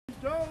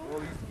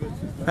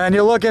And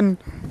you're looking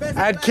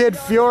at Kid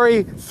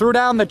Fury, threw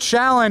down the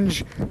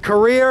challenge,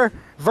 career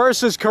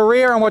versus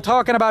career, and we're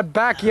talking about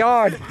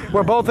backyard,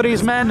 where both of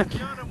these men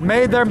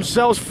made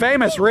themselves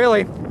famous,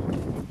 really.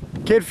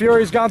 Kid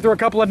Fury's gone through a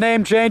couple of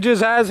name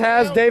changes, as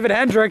has David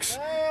Hendrix,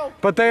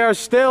 but they are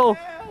still,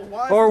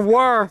 or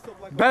were,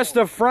 best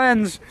of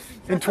friends.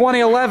 In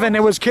 2011,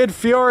 it was Kid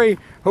Fury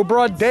who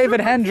brought David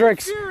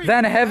Hendrix,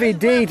 then Heavy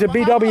D, to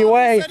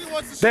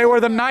BWA. They were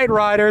the Night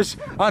Riders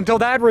until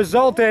that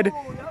resulted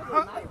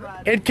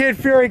in Kid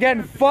Fury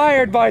getting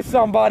fired by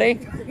somebody.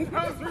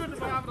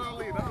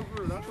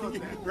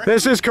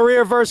 This is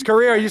career versus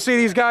career. You see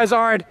these guys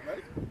aren't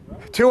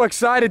too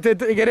excited to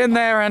get in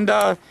there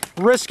and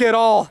risk it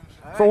all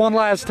for one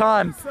last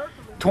time.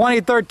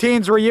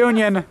 2013's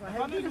reunion.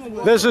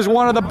 This is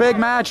one of the big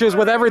matches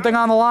with everything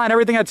on the line,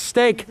 everything at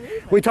stake.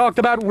 We talked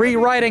about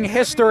rewriting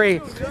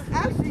history.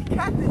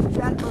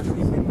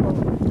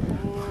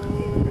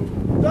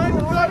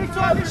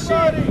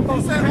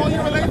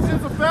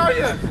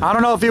 I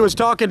don't know if he was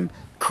talking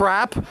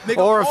crap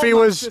or if he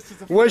was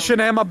wishing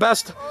him a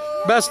best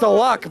of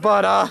luck,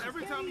 but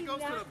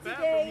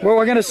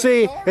we're gonna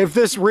see if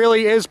this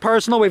really is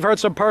personal. We've heard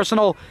some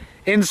personal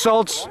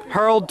insults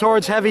hurled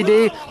towards Heavy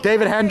D,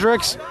 David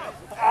Hendrix,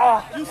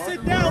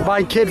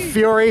 by Kid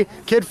Fury.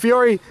 Kid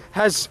Fury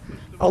has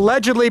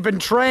allegedly been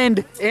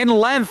trained in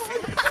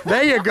length.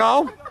 There you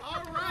go.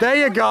 There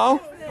you go.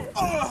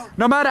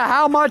 No matter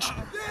how much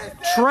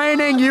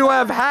training you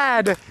have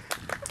had,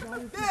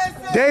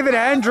 David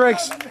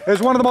Hendrix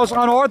is one of the most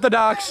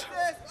unorthodox.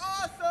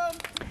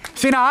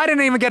 See, now I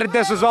didn't even get it.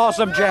 This is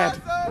awesome,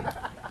 Chad.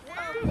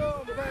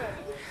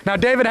 Now,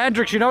 David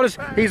Hendrix, you notice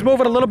he's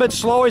moving a little bit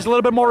slower. He's a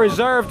little bit more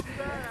reserved.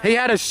 He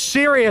had a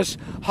serious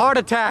heart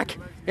attack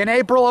in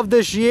April of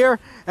this year,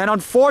 and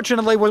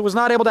unfortunately was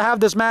not able to have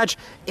this match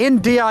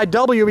in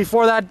DIW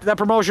before that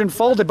promotion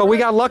folded. But we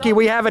got lucky.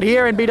 We have it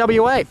here in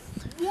BWA.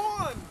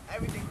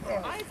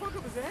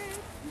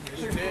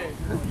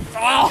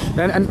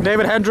 And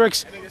David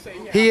Hendrix,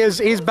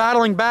 he's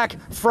battling back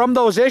from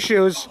those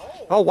issues.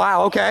 Oh,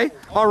 wow, okay.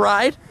 All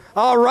right,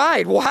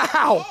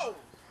 wow.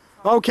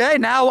 Okay,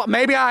 now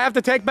maybe I have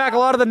to take back a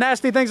lot of the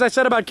nasty things I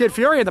said about Kid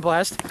Fury in the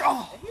past.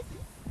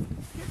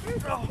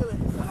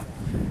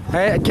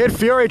 Hey, Kid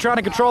Fury trying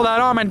to control that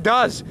arm and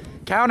does.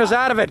 Counters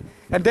out of it.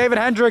 And David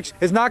Hendrix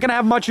is not going to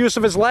have much use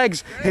of his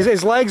legs.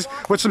 His legs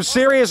with some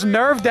serious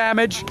nerve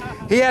damage.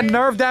 He had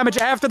nerve damage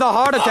after the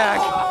heart attack.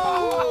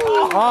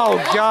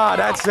 Oh, God,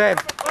 that's it.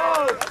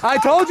 I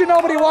told you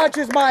nobody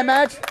watches my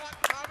match.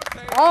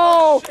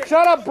 Oh,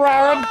 shut up,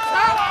 Braren.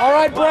 All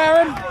right,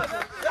 Braren.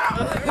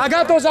 I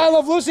got those I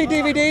Love Lucy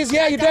DVDs.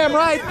 Yeah, you're damn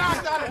right.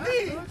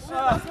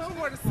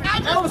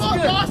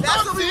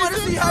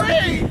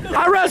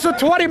 I wrestled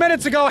 20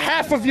 minutes ago.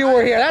 Half of you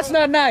were here. That's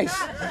not nice.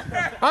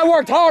 I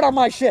worked hard on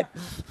my shit.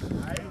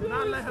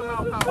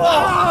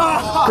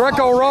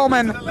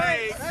 Greco-Roman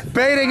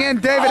baiting in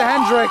David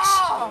Hendrix.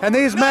 And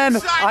these men,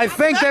 I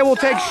think they will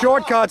take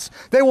shortcuts.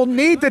 They will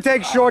need to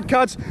take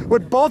shortcuts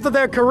with both of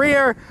their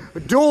career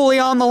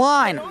dually on the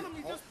line.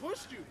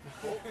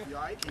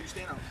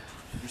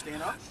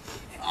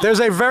 There's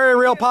a very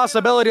real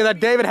possibility that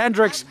David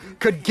Hendrix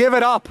could give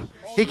it up.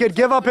 He could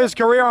give up his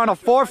career on a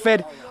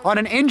forfeit, on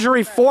an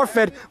injury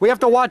forfeit. We have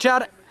to watch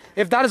out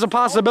if that is a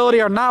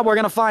possibility or not. We're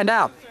going to find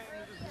out.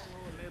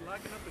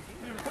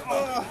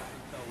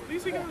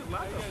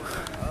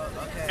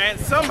 And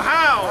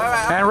somehow...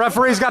 And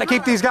referee's got to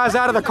keep these guys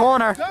out of the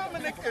corner.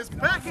 Dominic is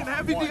backing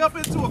Heavy D up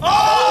into a...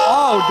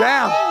 Oh,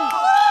 damn.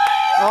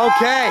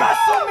 Okay.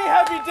 Wrestle me,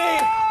 Heavy D.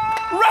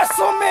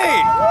 Wrestle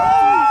me.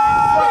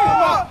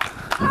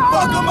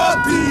 Fuck him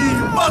up, D.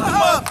 Fuck him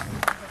up.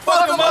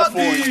 Fuck him up,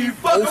 D.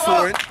 Fuck him up. Go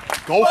for it.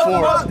 Go for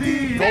it.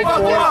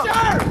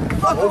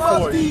 Fuck him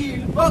up,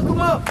 D. Fuck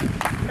him up.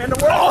 And the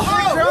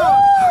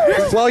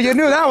world. Well, you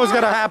knew that was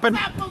going to happen.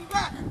 Slap him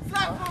back.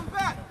 Slap him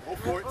back. Go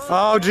for it.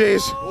 Oh,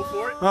 jeez. Go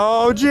for it.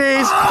 Oh,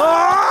 jeez.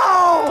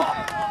 Oh!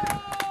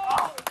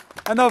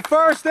 And the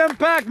first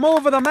impact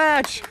move of the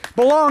match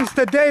belongs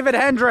to David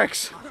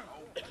Hendrix.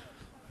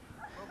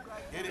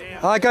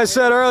 Like I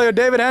said earlier,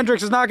 David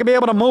Hendrix is not going to be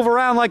able to move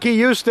around like he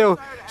used to.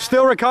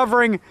 Still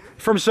recovering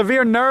from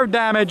severe nerve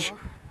damage.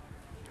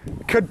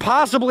 Could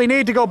possibly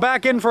need to go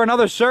back in for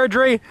another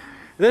surgery.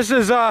 This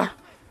is a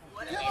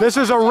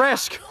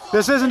risk.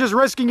 This isn't just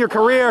risking your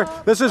career.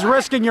 This is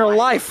risking your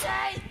life.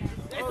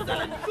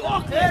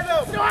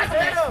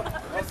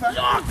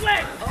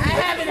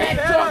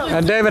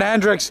 And David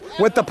Hendrix,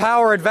 with the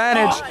power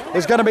advantage,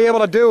 is going to be able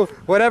to do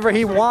whatever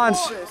he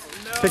wants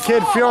to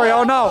Kid Fury.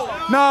 Oh, no.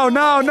 No,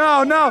 no,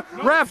 no, no.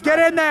 Ref, get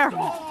in there.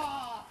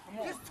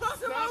 Just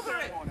toss him over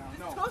it.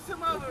 Just toss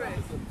him over it.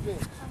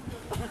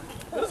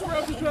 This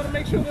ref is trying to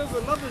make sure there's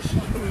another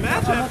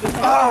match after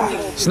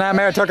this.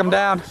 Snapmare took him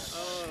down.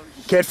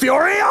 Kid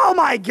Fury, oh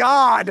my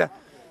God.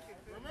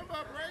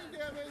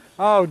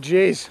 Oh,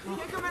 jeez.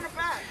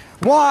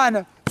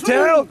 1,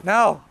 2,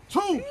 no.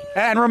 2.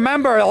 And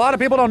remember, a lot of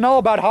people don't know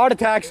about heart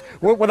attacks.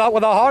 With a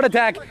heart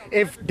attack,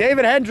 if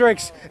David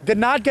Hendrix did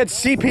not get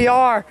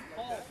CPR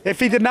If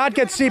he did not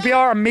get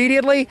CPR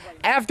immediately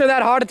after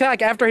that heart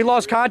attack, after he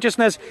lost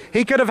consciousness,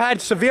 he could have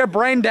had severe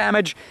brain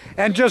damage,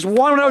 and just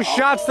one of those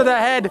shots to the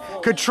head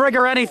could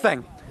trigger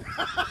anything.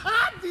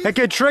 It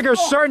could trigger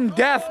certain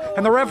death,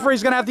 and the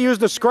referee's going to have to use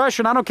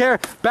discretion. I don't care,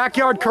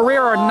 backyard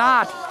career or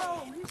not.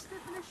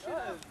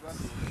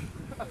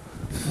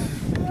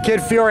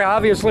 Kid Fury,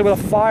 obviously with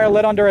a fire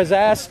lit under his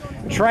ass,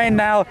 trained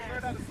now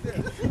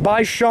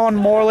by Sean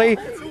Morley,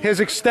 his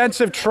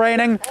extensive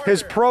training,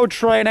 his pro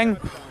training.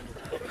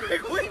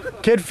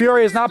 Kid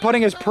Fury is not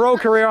putting his pro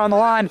career on the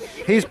line.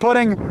 He's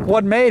putting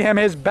what made him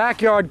his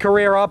backyard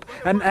career up,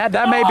 and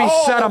that may be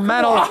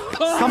sentimental.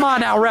 Come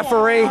on now,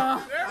 referee.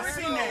 I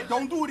seen that.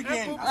 Don't do it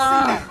again.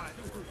 I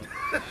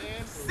seen that.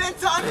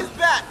 Center on his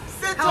back.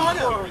 Center on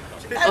him.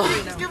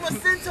 Just give him a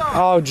center.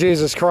 Oh,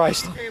 Jesus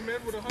Christ.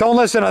 Don't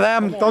listen to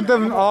them. Don't do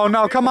them. Oh,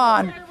 no, come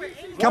on.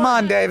 Come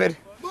on, David.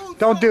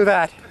 Don't do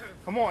that.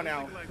 Come on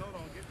now.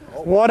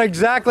 What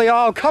exactly?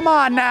 Oh, come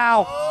on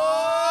now.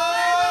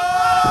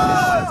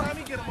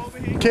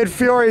 Kid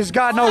Fury's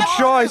got no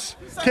choice.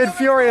 Kid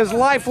Fury is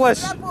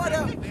lifeless. Head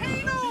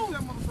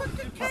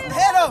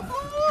up.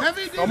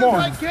 Come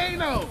on.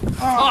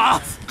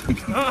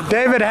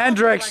 David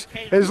Hendrix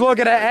is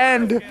looking to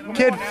end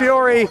Kid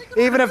Fury,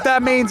 even if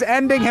that means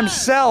ending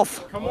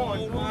himself. Come on.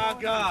 Oh, my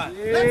God.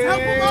 Let's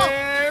help him out.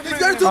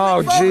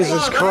 Oh,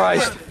 Jesus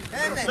Christ.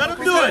 Let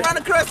him do it. Run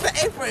across the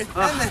apron.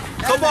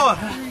 Come on.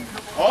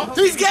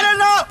 He's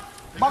getting up.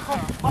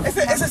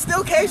 It's a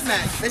steel cage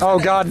match. Oh,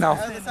 God, no.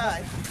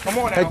 Come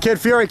on Hey, Kid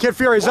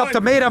Fury's up to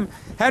meet him.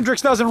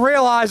 Hendrix doesn't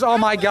realize, oh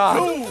my God.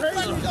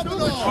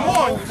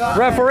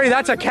 Referee,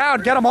 that's a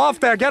count. Get him off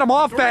there, get him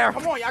off there.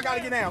 Come on, y'all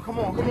gotta get down. Come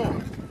on, come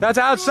on. That's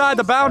outside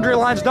the boundary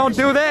lines, don't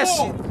do this.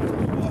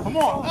 Come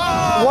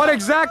on. What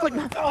exactly?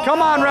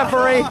 Come on,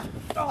 referee.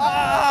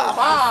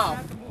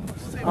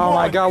 Oh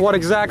my God, what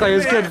exactly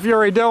is Kid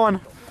Fury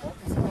doing?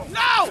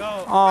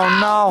 No! Oh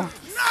no.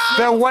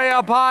 They're way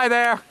up high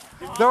there.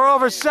 They're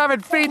over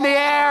 7 feet in the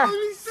air.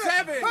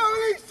 7.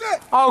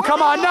 Oh,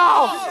 come on,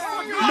 no!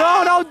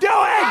 No, don't do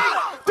it!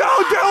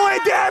 Don't do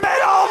it, damn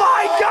it! Oh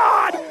my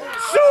God!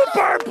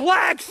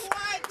 Superplex!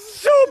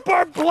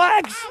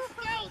 Superplex!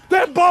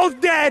 They're both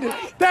dead!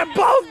 They're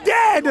both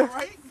dead!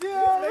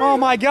 Oh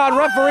my God,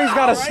 referee's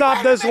gotta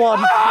stop this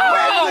one.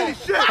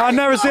 I've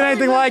never seen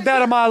anything like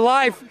that in my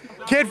life.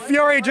 Kid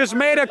Fury just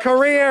made a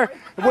career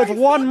with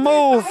one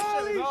move.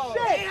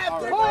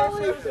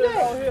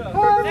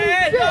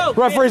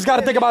 Referee's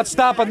gotta think about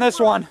stopping this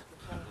one.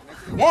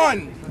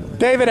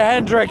 David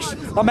Hendrix,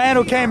 a man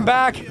who came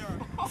back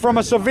from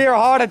a severe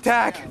heart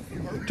attack,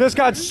 just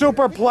got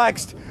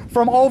superplexed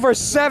from over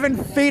 7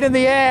 feet in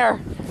the air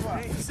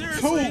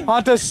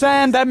onto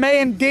sand that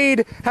may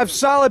indeed have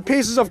solid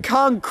pieces of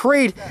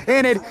concrete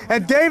in it.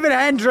 And David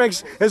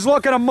Hendrix is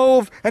looking to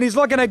move, and he's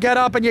looking to get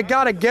up, and you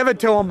gotta give it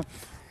to him.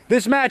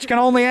 This match can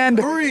only end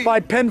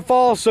by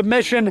pinfall,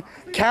 submission,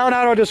 count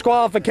out, or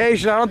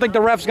disqualification. I don't think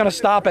the ref's gonna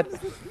stop it.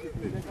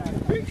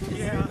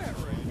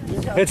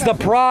 It's the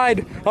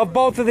pride of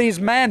both of these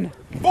men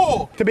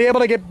to be able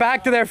to get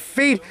back to their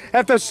feet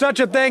after such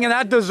a thing, and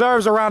that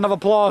deserves a round of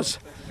applause.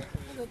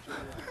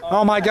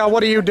 Oh my God,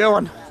 what are you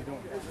doing?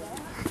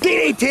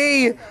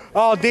 DDT!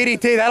 Oh,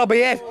 DDT, that'll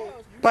be it.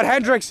 But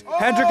Hendrix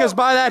is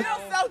by that.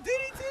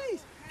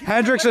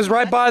 Hendrix is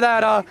right by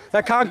that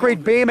that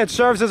concrete beam. It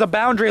serves as a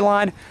boundary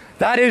line.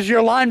 That is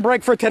your line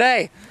break for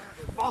today.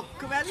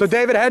 So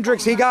David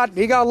Hendrix, he got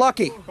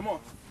lucky. Come on.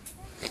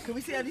 Can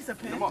we see at least a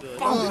pin?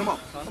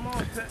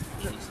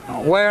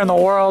 Where in the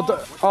world?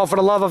 Oh, for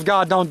the love of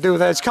God, don't do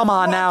this. Come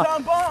on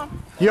now.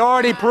 You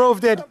already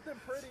proved it.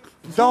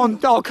 Don't.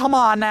 Oh, come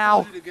on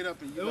now.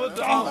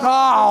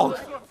 Oh.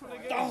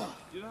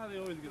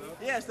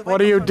 What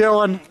are you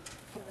doing?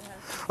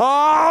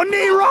 Oh,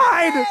 knee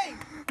ride.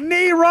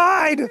 Knee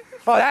ride.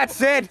 Oh,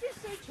 that's it.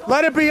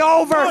 Let it be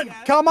over.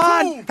 Come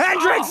on.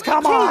 Hendrix,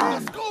 come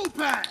on.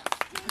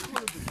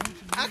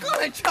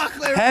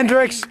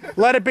 Hendrix,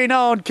 let it be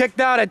known, kicked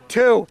out at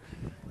 2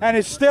 and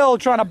is still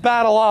trying to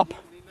battle up.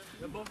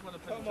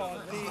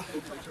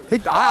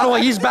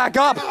 He's back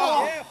up.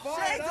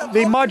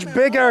 The much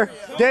bigger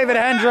David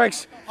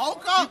Hendrix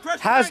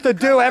has to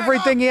do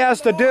everything he has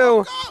to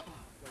do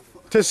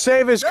to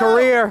save his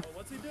career.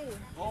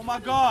 Oh my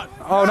God.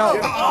 Oh no.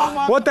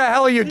 What the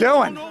hell are you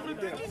doing?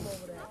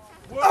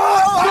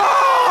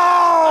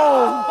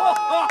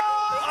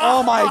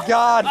 Oh my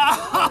God.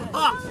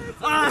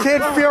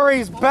 Kid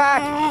Fury's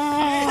back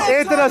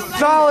into the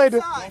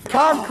solid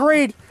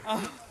concrete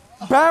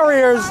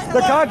barriers,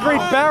 the concrete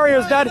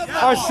barriers that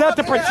are set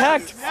to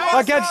protect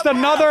against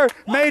another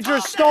major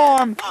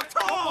storm.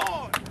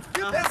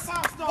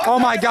 Oh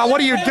my God, what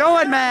are you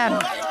doing,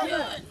 man?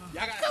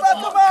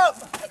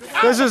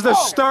 This is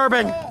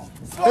disturbing.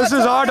 This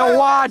is hard to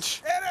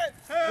watch.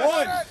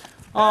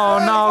 Oh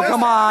no,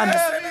 come on.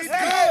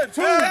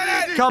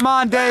 Come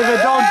on, David,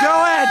 don't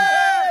do it.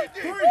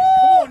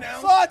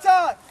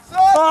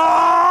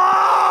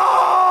 Oh!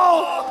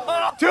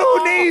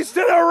 2 knees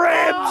to the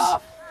ribs.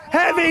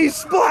 Heavy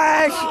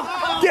splash.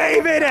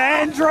 David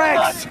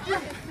Hendrix.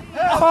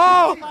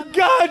 Oh,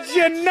 God,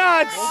 you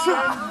nuts!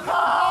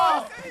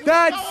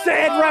 That's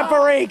it,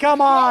 referee,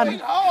 come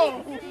on!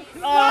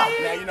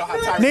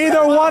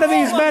 Neither one of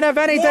these men have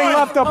anything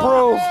left to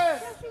prove.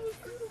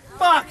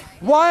 Fuck!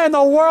 Why in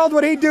the world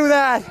would he do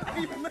that?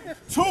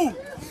 2.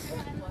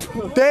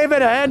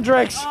 David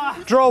Hendrix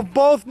drove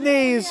both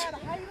knees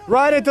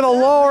right into the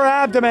lower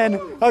abdomen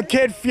of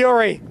Kid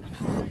Fury.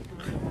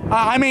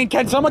 I mean,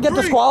 can someone get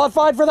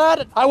disqualified for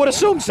that? I would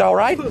assume so,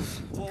 right?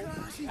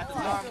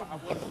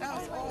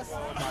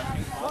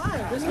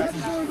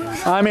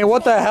 I mean,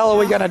 what the hell are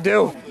we gonna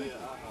do?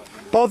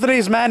 Both of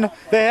these men,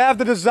 they have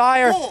the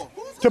desire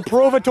to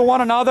prove it to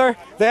one another.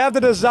 They have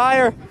the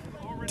desire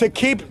to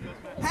keep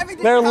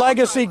their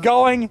legacy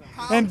going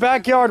in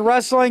backyard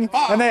wrestling,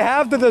 and they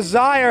have the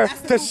desire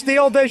to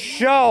steal this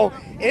show.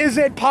 Is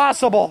it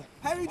possible?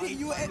 Heavy D,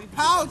 you a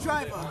power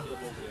driver.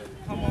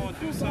 Come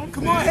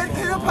on,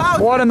 hit a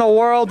power. What in the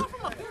world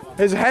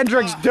is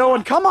Hendrix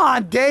doing? Come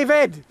on,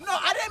 David! No,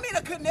 I didn't mean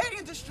a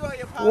Canadian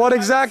destroyer power. What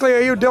exactly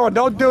are you doing?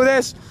 Don't do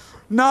this.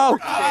 No,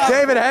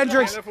 David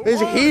Hendrix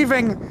is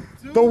heaving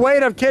the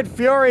weight of Kid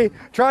Fury,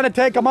 trying to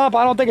take him up.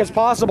 I don't think it's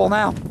possible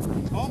now.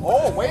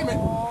 Oh, wait a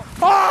minute.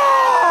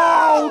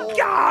 Oh,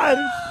 God!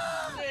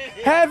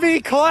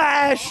 Heavy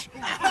clash!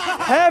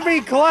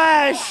 Heavy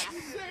clash!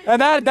 And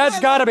that's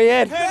got to be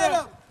it.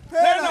 Get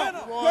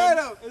up.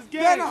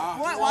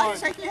 Why are you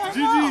shaking your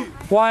head?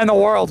 Why in the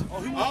world?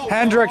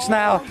 Hendrix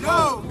now.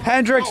 No.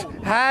 Hendrix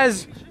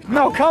has...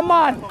 No, come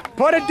on.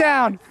 Put it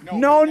down.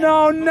 No,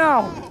 no,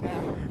 no.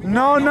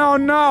 No, no,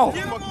 no.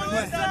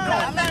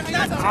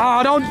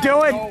 Oh, don't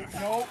do it.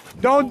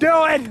 Don't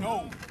do it.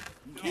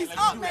 He's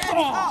up, man. He's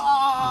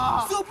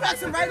up. Suplex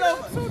him right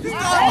over. He's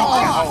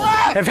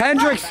up.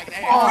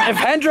 If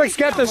Hendrix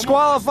gets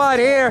disqualified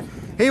here,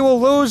 he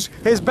will lose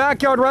his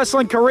backyard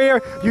wrestling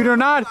career. You do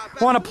not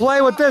want to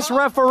play with this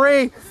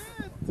referee.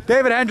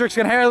 David Hendrix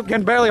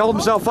can barely hold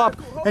himself up.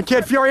 And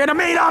Kid Fury in a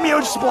meat-on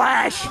huge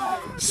splash.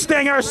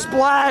 Stinger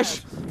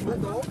splash.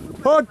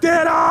 Hooked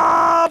it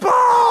up.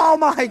 Oh,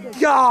 my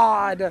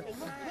God.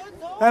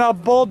 And a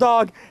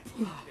bulldog.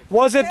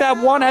 Was it that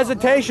one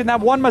hesitation,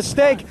 that one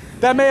mistake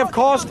that may have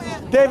cost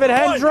David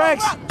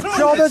Hendrix?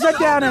 Shoulders are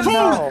down and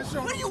no.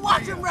 What are you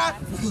watching, ref?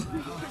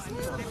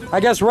 I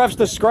guess ref's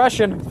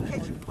discretion.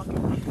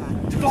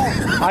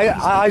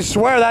 I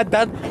swear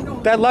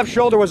that left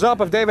shoulder was up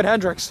of David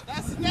Hendrix.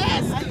 That's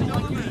nasty.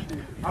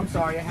 I'm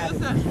sorry, I had it.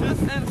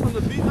 That's from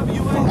the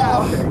BWA.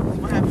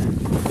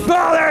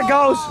 Oh, there it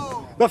goes.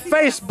 The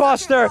face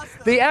buster,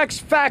 the X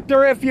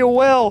factor, if you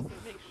will.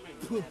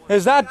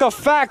 Is that the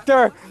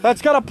factor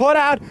that's going to put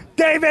out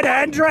David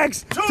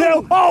Hendrix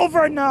to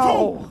over?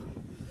 No.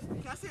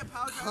 Can I see a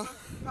power driver?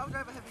 Power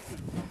driver heavy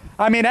D.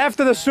 I mean,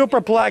 after the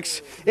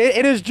superplex,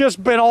 it has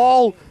just been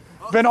all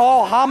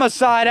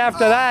homicide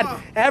after that.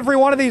 Every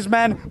one of these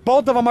men,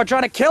 both of them are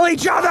trying to kill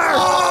each other.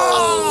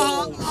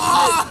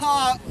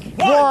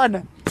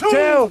 1,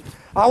 2.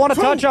 I want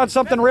to touch on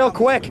something real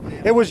quick.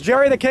 It was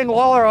Jerry the King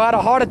Lawler who had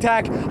a heart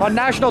attack on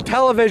national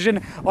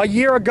television a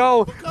year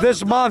ago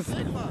this month.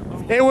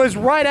 It was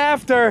right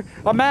after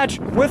a match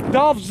with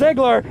Dolph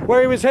Ziggler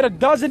where he was hit a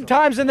dozen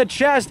times in the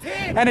chest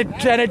and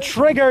it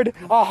triggered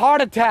a heart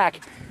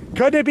attack.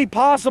 Could it be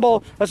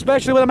possible,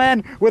 especially with a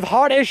man with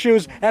heart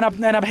issues and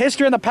a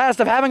history in the past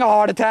of having a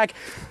heart attack,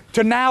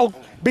 to now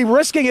be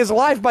risking his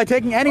life by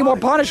taking any more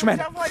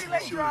punishment?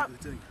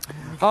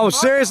 Oh,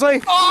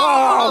 seriously?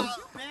 Oh.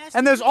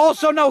 And there's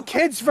also no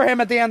kids for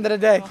him at the end of the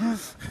day. I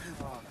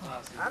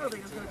don't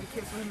think it's going to be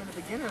kids for him in the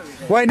beginning of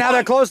the day. Wait, now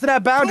they're close to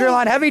that boundary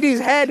line. Heavy D's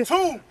head.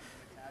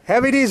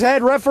 Heavy D's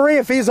head, referee,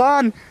 if he's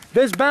on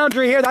this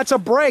boundary here, that's a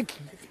break.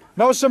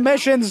 No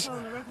submissions,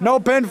 no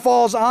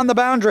pinfalls on the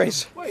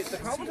boundaries. Wait, the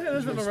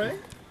commentator's in the ring?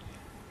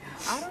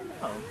 I don't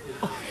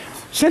know.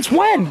 Since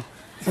when?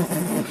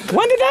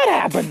 When did that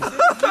happen?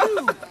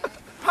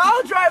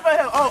 Power driver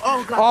him.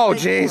 Oh, God. Oh,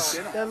 jeez.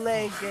 The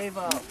leg gave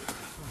up.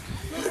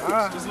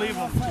 Just leave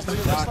him. Just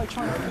leave him.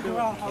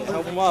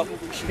 Help him up.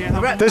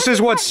 This is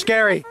what's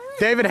scary.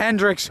 David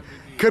Hendrix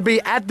could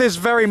be at this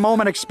very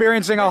moment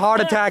experiencing a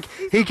heart attack.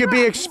 He could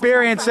be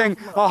experiencing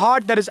a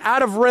heart that is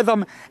out of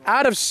rhythm,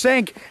 out of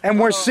sync, and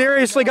we're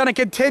seriously going to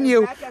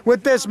continue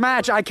with this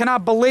match. I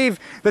cannot believe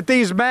that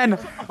these men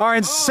are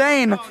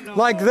insane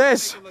like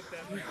this.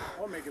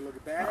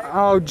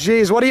 Oh,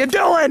 geez, what are you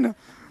doing?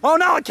 Oh,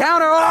 no, a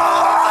counter.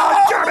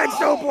 Oh, German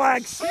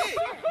suplex.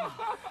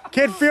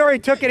 Kid Fury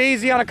took it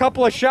easy on a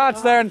couple of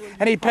shots there,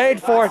 and he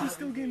paid for it.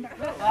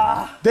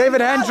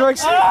 David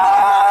Hendrix.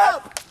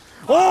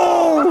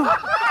 Oh,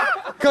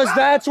 because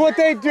that's what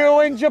they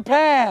do in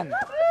Japan.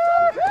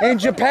 In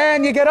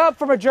Japan, you get up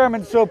from a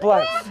German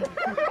suplex.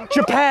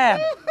 Japan.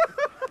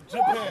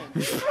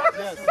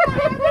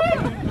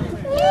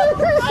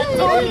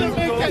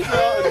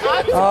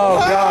 Oh,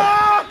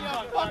 God.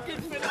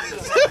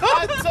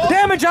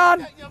 Damn it,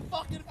 John.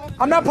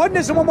 I'm not putting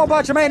this in one more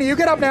Botchamania. You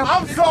get up now.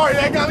 I'm sorry,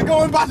 I got to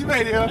go in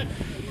Botchamania.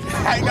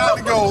 I got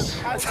to go.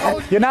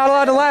 You're not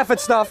allowed to laugh at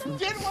stuff.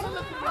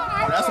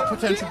 Oh, that's a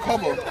potential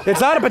cover.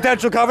 It's not a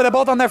potential cover. They're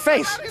both on their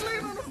face.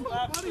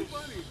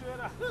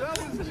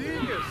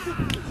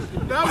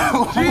 That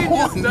was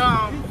genius,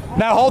 Dom.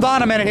 Now hold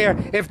on a minute here.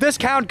 If this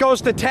count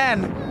goes to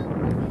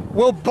 10,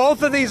 will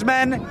both of these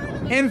men,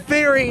 in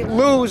theory,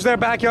 lose their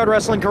backyard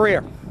wrestling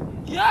career?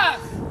 Yes!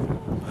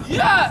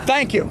 Yes!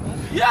 Thank you.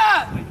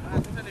 Yes!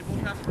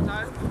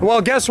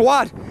 Well, guess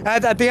what?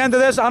 At the end of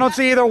this, I don't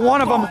see either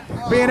one of them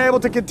being able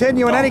to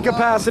continue in any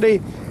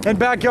capacity in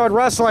backyard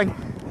wrestling.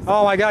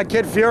 Oh my God,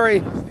 Kid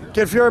Fury.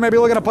 Kid Fury may be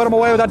looking to put him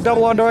away with that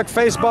double underhook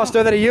face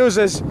buster that he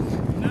uses.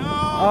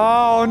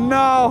 Oh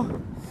no!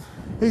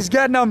 He's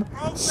getting him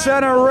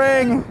center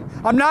ring.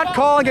 I'm not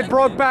calling it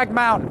Brokeback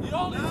Mountain.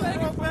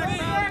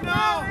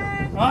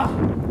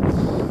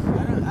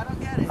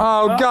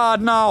 Oh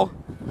God, no!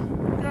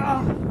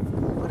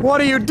 What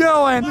are you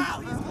doing?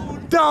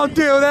 Don't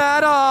do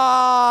that!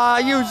 Ah,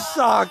 you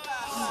suck!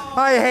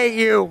 I hate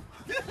you!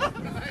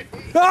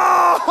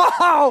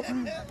 Oh!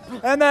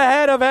 And the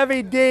head of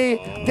Heavy D,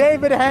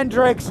 David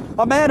Hendrix,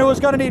 a man who was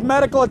going to need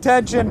medical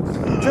attention,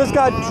 just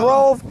got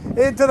drove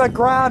into the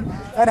ground,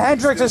 and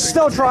Hendrix is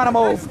still trying to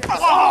move.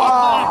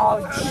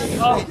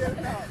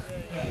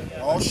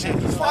 Oh shit,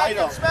 he's fired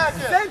up.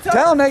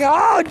 Tell him, nigga.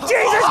 Oh,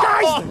 Jesus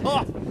Christ!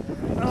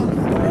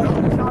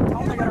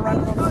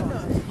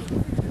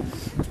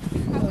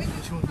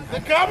 The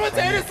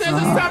commentator says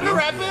it's time to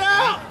wrap it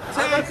out.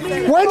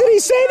 When did he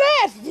say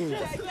that?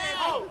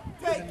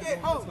 Take it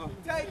home.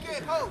 Take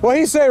it home. What'd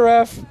he say,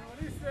 ref?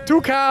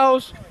 2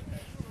 cows.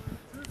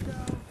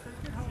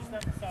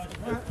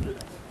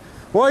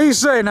 What'd he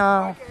say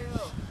now?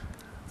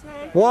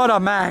 What a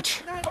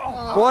match.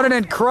 What an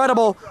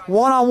incredible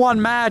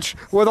one-on-one match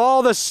with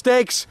all the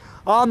stakes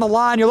on the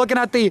line. You're looking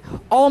at the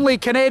only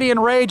Canadian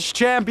Rage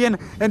champion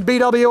in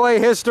BWA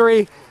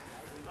history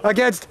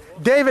against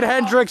David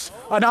Hendrix,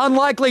 an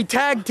unlikely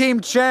tag team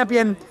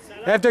champion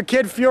after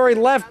Kid Fury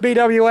left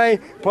BWA,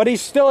 but he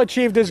still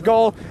achieved his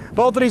goal.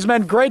 Both of these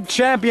men, great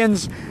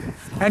champions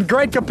and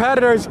great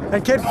competitors,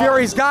 and Kid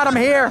Fury's got him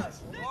here.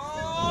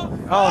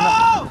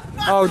 Oh no.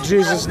 Oh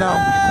Jesus, no.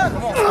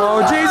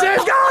 Oh Jesus,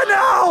 oh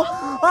no!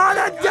 On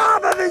the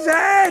top of his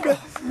head!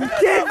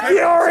 Kid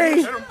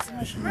Fury!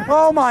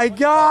 Oh my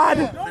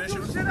God!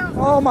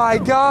 Oh my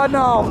God,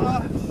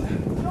 no!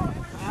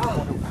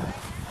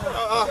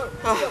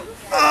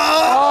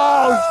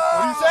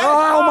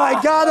 Oh my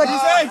God!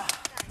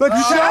 The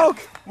choke!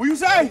 What you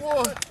say?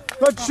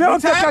 The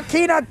choke! The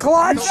Kakina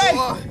clutch!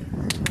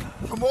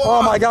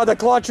 Oh my God! The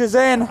clutch is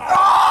in!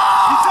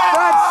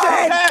 That's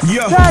it!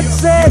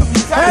 That's it!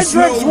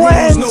 Hendrix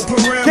wins!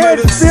 Kid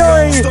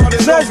Fury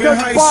says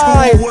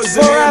goodbye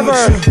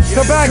forever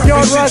to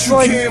backyard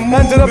wrestling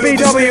and to the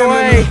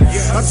BWA.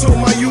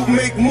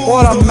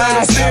 What a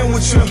match!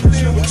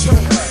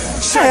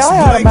 Hey, I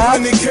had a match.